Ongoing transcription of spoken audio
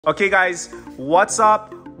Okay guys, what's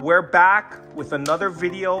up? We're back with another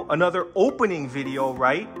video, another opening video,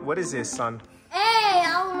 right? What is this, son? Hey,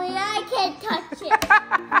 only I can touch it.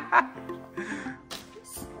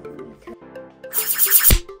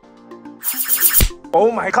 Oh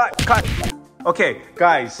my, cut. Okay,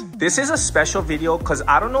 guys, this is a special video because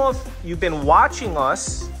I don't know if you've been watching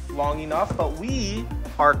us long enough, but we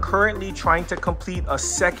are currently trying to complete a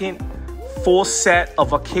second full set of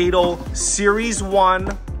Akedo Series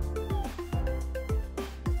 1.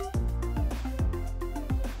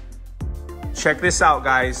 Check this out,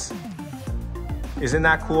 guys. Isn't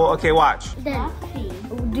that cool? Okay, watch.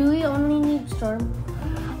 Do we only need Storm?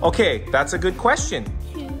 Okay, that's a good question.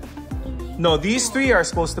 No, these three are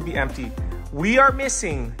supposed to be empty. We are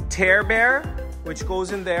missing Tear Bear, which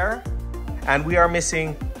goes in there, and we are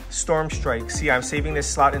missing Stromstrike. See, I'm saving this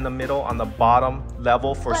slot in the middle on the bottom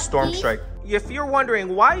level for Stromstrike. If you're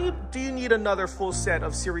wondering, why do you need another full set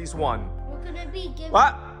of Series 1? We're gonna be giving...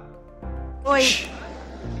 What? Wait.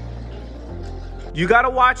 You gotta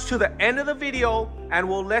watch to the end of the video and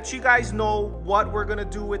we'll let you guys know what we're gonna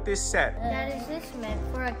do with this set. That is this meant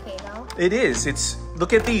for Akedo? It is.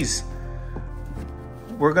 Look at these.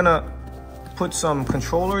 We're gonna put some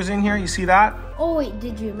controllers in here. You see that? Oh wait,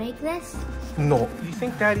 did you make this? No. You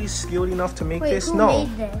think Daddy's skilled enough to make this? Who No.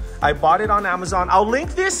 made this? I bought it on Amazon. I'll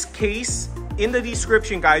link this case in the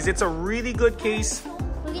description, guys. It's a really good case.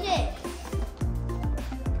 Look at it.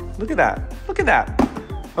 Look at that. Look at that.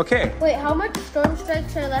 Okay. Wait, how much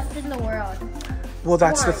Stromstrikes are left in the world? Well,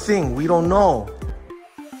 that's the thing. We don't know.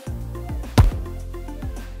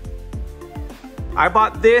 I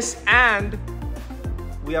bought this and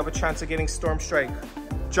we have a chance of getting Stromstrike.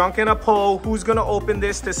 Junk in a poll. Who's going to open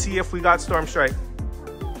this to see if we got Stromstrike?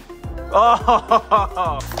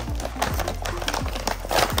 Oh!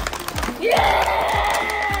 Yeah!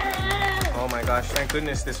 Oh my gosh. Thank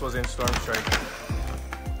goodness this was in Stromstrike.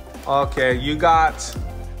 Okay, you got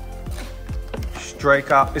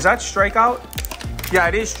Strikeout. Is that Strikeout? Yeah,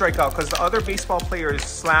 it is Strikeout because the other baseball player is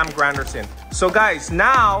Slam Granderson. So guys,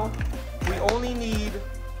 now we only need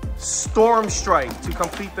Stromstrike to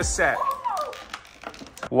complete the set.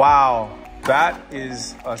 Wow, that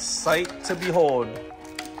is a sight to behold.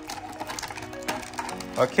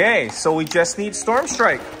 Okay, so we just need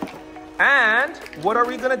Stromstrike. And what are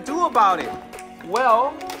we gonna do about it?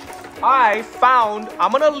 Well, I'm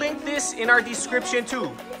gonna link this in our description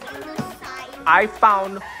too. I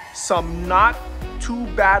found some not too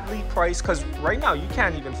badly priced, because right now you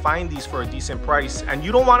can't even find these for a decent price, and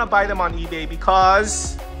you don't want to buy them on eBay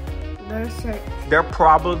because they're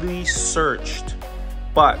probably searched.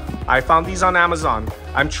 But I found these on Amazon.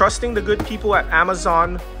 I'm trusting the good people at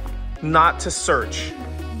Amazon not to search.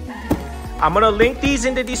 I'm gonna link these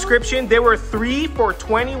in the description. There were 3 for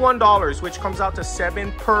 $21, which comes out to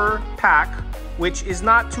 7 per pack, which is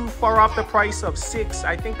not too far off the price of 6.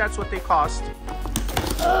 I think that's what they cost.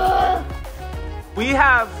 We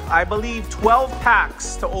have, I believe, 12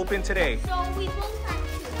 packs to open today. So we both have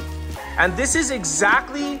 2. And this is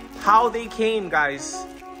exactly how they came, guys.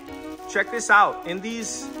 Check this out. In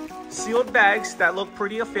these sealed bags that look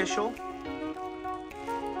pretty official.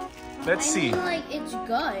 Let's see. I mean, like, it's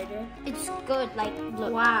good. It's good, like,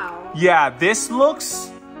 look. Wow. Yeah, this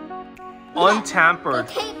looks untampered.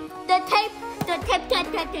 The tape.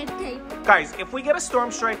 Guys, if we get a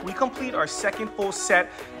Stromstrike, we complete our second full set,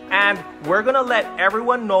 and we're gonna let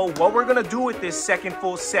everyone know what we're gonna do with this second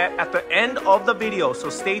full set at the end of the video, so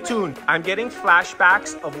stay tuned. I'm getting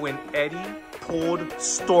flashbacks of when Eddie pulled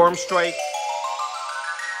Stromstrike.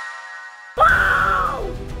 Wow!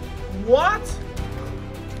 What?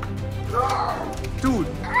 Dude.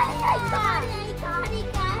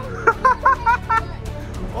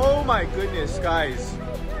 Oh my goodness, guys.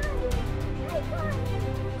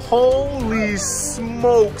 Holy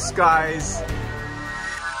smokes, guys.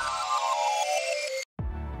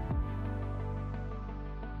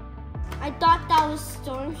 I thought that was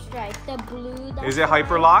Stromstrike, the blue. Is it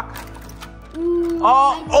Hyperlock? Ooh,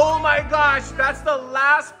 Oh my gosh, that's the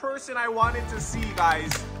last person I wanted to see,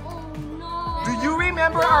 guys. Oh no. Do you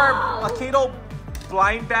remember our Akedo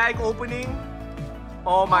blind bag opening?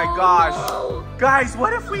 Oh my gosh. No. Guys,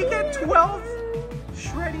 what if we get 12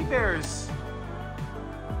 Shreddy Bears?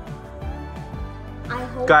 I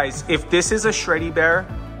hope. Guys, if this is a Shreddy Bear,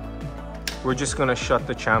 we're just gonna shut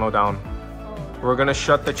the channel down. We're gonna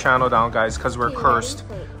shut the channel down, guys, because we're cursed.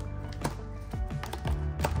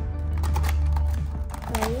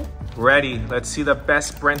 Ready? Let's see the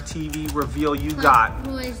best Brent TV reveal you got.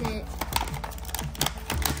 Who is it?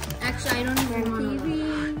 Actually, I don't even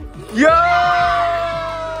want to. Yo!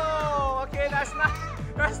 Okay, that's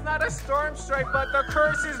That's not a Stromstrike, but the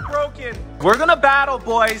curse is broken. We're gonna battle,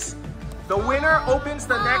 boys. The winner opens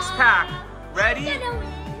the next pack. Ready?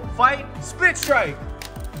 Fight, split strike.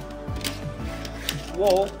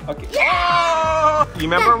 Whoa, okay. Yeah! Oh! You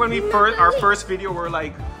remember when we our first video were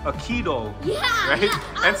like Akedo? Yeah. Right? Yeah,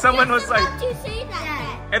 and someone was like, to say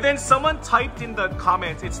that. and then someone typed in the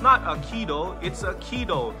comments, it's not Akedo, it's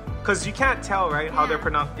Akedo. Because you can't tell, right, how they're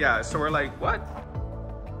pronounced. Yeah, so we're like, what?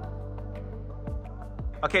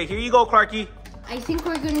 Okay, here you go, Clarky. I think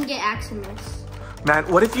we're gonna get Aximus. Man,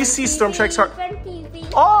 what if you see Stromstrike's heart?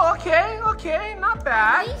 Oh, okay, not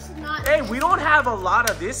bad. Hey, we don't have a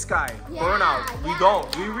lot of this guy. Burnout. We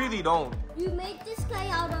don't. We really don't. You made this guy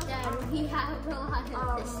out of we have a lot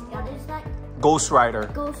of this. What is that? Ghost Rider.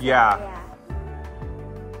 Yeah.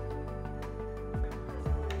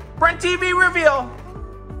 Brent TV reveal.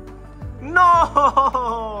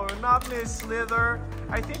 No, not Miss Slither.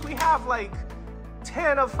 I think we have like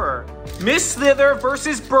 10 of her. Miss Slither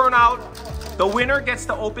versus Burnout. The winner gets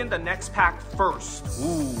to open the next pack first.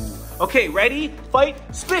 Ooh. Okay, ready? Fight,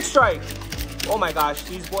 split strike. Oh my gosh,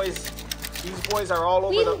 these boys are all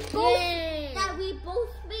over the... That we both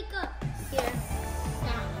make a... Here.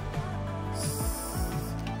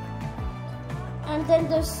 And then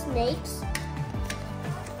the snakes.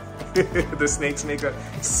 The snakes make a...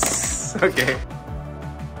 Okay.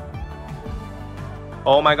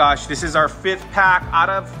 Oh my gosh, this is our 5th pack out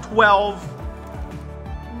of 12.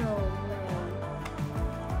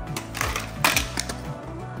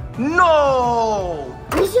 No!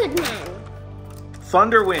 Wizard Man.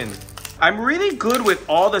 Thunderwind. I'm really good with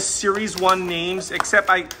all the Series 1 names, except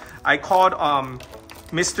I called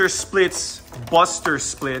Mr. Splits Buster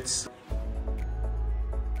Splits.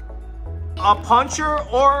 A puncher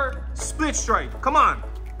or split strike? Come on.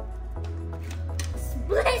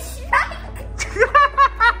 Split strike.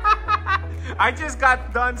 I just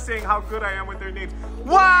got done saying how good I am with their names.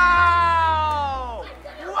 Wow!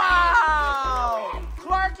 Wow!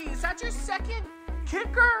 Clarky, is that your second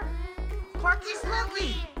kicker? Clarky's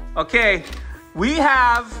lovely. Okay, we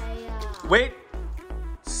have, wait,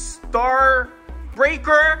 Star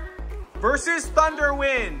Breaker versus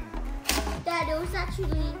Thunderwind. Dad, it was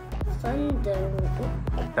actually Thunder.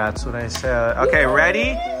 That's what I said. Okay,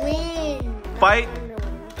 ready? Wind. Fight.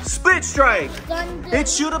 Split strike. Thunder. It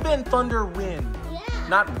should have been Thunderwind, Yeah.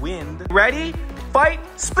 not wind. Ready? Fight.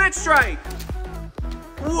 Split strike.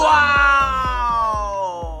 Wow.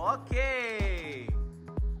 Okay.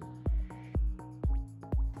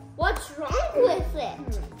 What's wrong with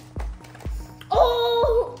it?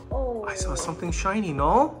 Oh. I saw something shiny,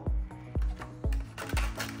 no?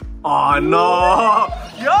 Oh no!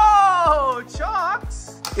 Yo,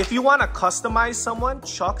 Chucks! If you want to customize someone,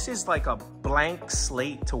 Chucks is like a blank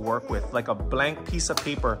slate to work with, like a blank piece of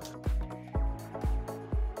paper.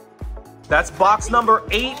 That's box number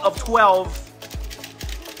 8 of 12.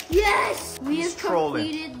 Yes! We have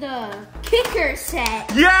completed the kicker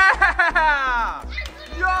set. Yeah!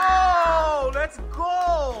 Yo, let's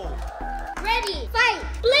go! Ready, fight,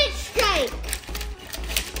 split strike.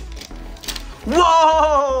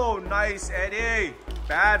 Whoa! Nice, Eddie.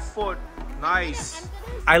 Bad foot. Nice.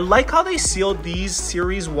 I like how they sealed these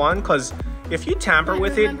Series 1 because if you tamper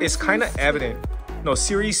with it, it's kind of evident. No,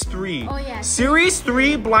 Series 3. Oh, yeah. Series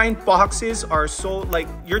 3 blind boxes are so, like,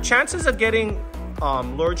 your chances of getting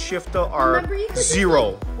Lord Shifter are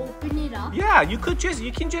 0. Open it up. Yeah, you can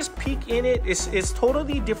just peek in it. It's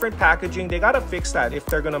totally different packaging. They gotta fix that if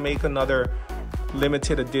they're gonna make another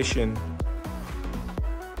limited edition.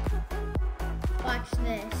 Watch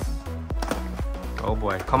this. Oh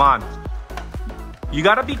boy, come on. You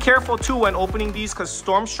gotta be careful too when opening these because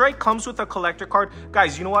Stromstrike comes with a collector card.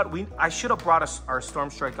 Guys, you know what? I should have brought our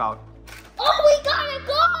Stromstrike out. Oh, we gotta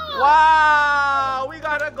go! Wow, we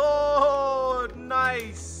gotta go.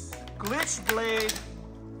 Nice. Glitch Blade.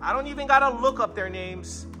 I don't even gotta look up their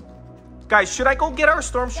names. Guys, should I go get our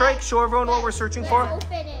Stromstrike? Show everyone what we're searching for?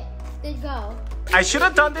 Open it. Then go. I should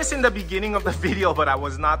have done this in the beginning of the video, but I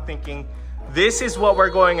was not thinking. This is what we're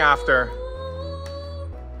going after.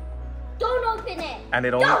 Don't open it. And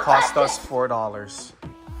it only cost us $4.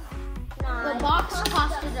 The box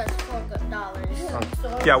costed us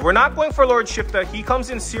 $4. Yeah, we're not going for Lord Shifter. He comes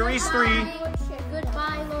in Series 3.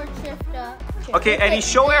 Goodbye, Lord Shifter. Okay, Eddie,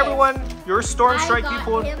 show everyone your Stromstrike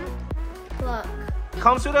people. Look. He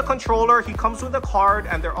comes with a controller, he comes with a card,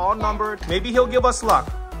 and they're all numbered. Maybe he'll give us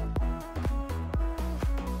luck.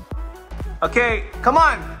 Okay, come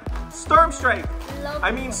on. Stromstrike.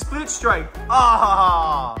 I mean Split Strike.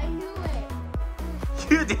 Ah. I knew it.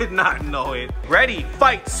 You did not know it. Ready,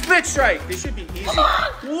 fight, Split Strike. This should be easy.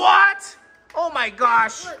 What? Oh my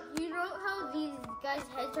gosh. Look, you know how these guys guys'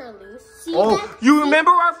 heads are loose. See Oh, that? you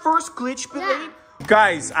remember our first glitch blade? Yeah.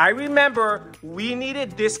 Guys, I remember we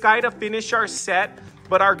needed this guy to finish our set,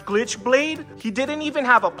 but our glitch blade, he didn't even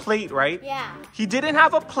have a plate, right? Yeah. He didn't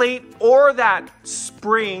have a plate or that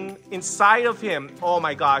spring inside of him. Oh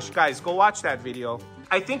my gosh, guys, go watch that video.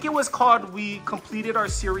 I think it was called We Completed Our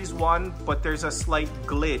Series 1, but there's a slight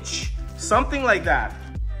glitch. Something like that.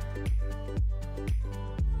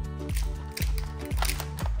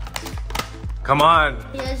 Come on.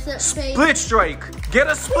 Split strike. Get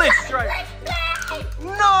a split strike.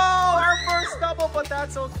 No, our first double, but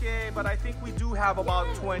that's okay. But I think we do have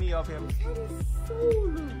about 20 of him.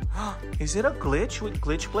 Is it a glitch with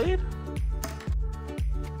glitch blade?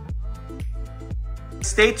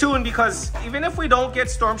 Stay tuned, because even if we don't get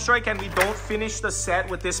Stromstrike and we don't finish the set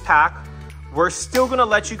with this pack, we're still gonna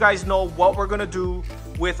let you guys know what we're gonna do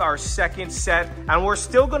with our second set, and we're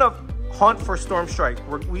still gonna hunt for Stromstrike.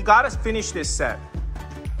 We gotta finish this set.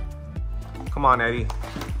 Come on, Eddie.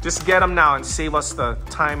 Just get him now and save us the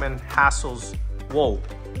time and hassles. Whoa.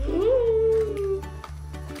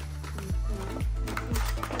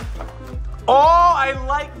 Oh, I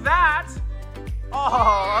like that.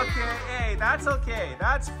 Oh, okay. Hey, that's okay.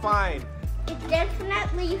 That's fine. It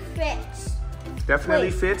definitely fits.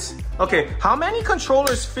 Definitely fits? Okay, how many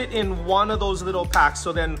controllers fit in one of those little packs,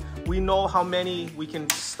 so then we know how many we can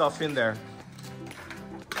stuff in there?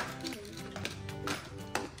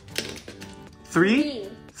 3?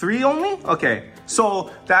 3 only? Okay,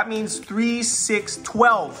 so that means 3, 6,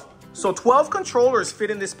 12. So 12 controllers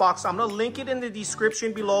fit in this box. I'm gonna link it in the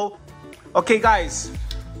description below. Okay, guys,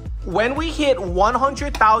 when we hit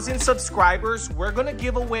 100,000 subscribers, we're gonna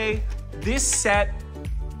give away this set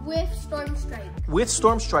with Stromstrike. With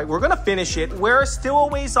Stromstrike. We're gonna finish it. We're still a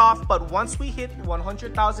ways off, but once we hit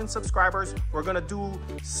 100,000 subscribers, we're gonna do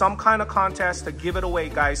some kind of contest to give it away,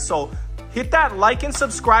 guys. So hit that like and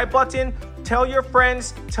subscribe button. Tell your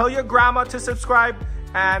friends, tell your grandma to subscribe,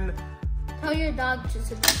 and tell your dog to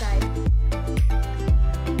subscribe.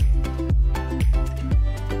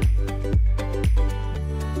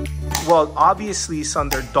 Well, obviously, son,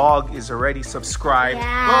 their dog is already subscribed.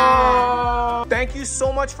 Yeah. Oh, thank you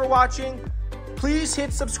so much for watching. Please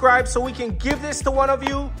hit subscribe so we can give this to one of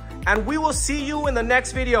you, and we will see you in the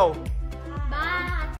next video.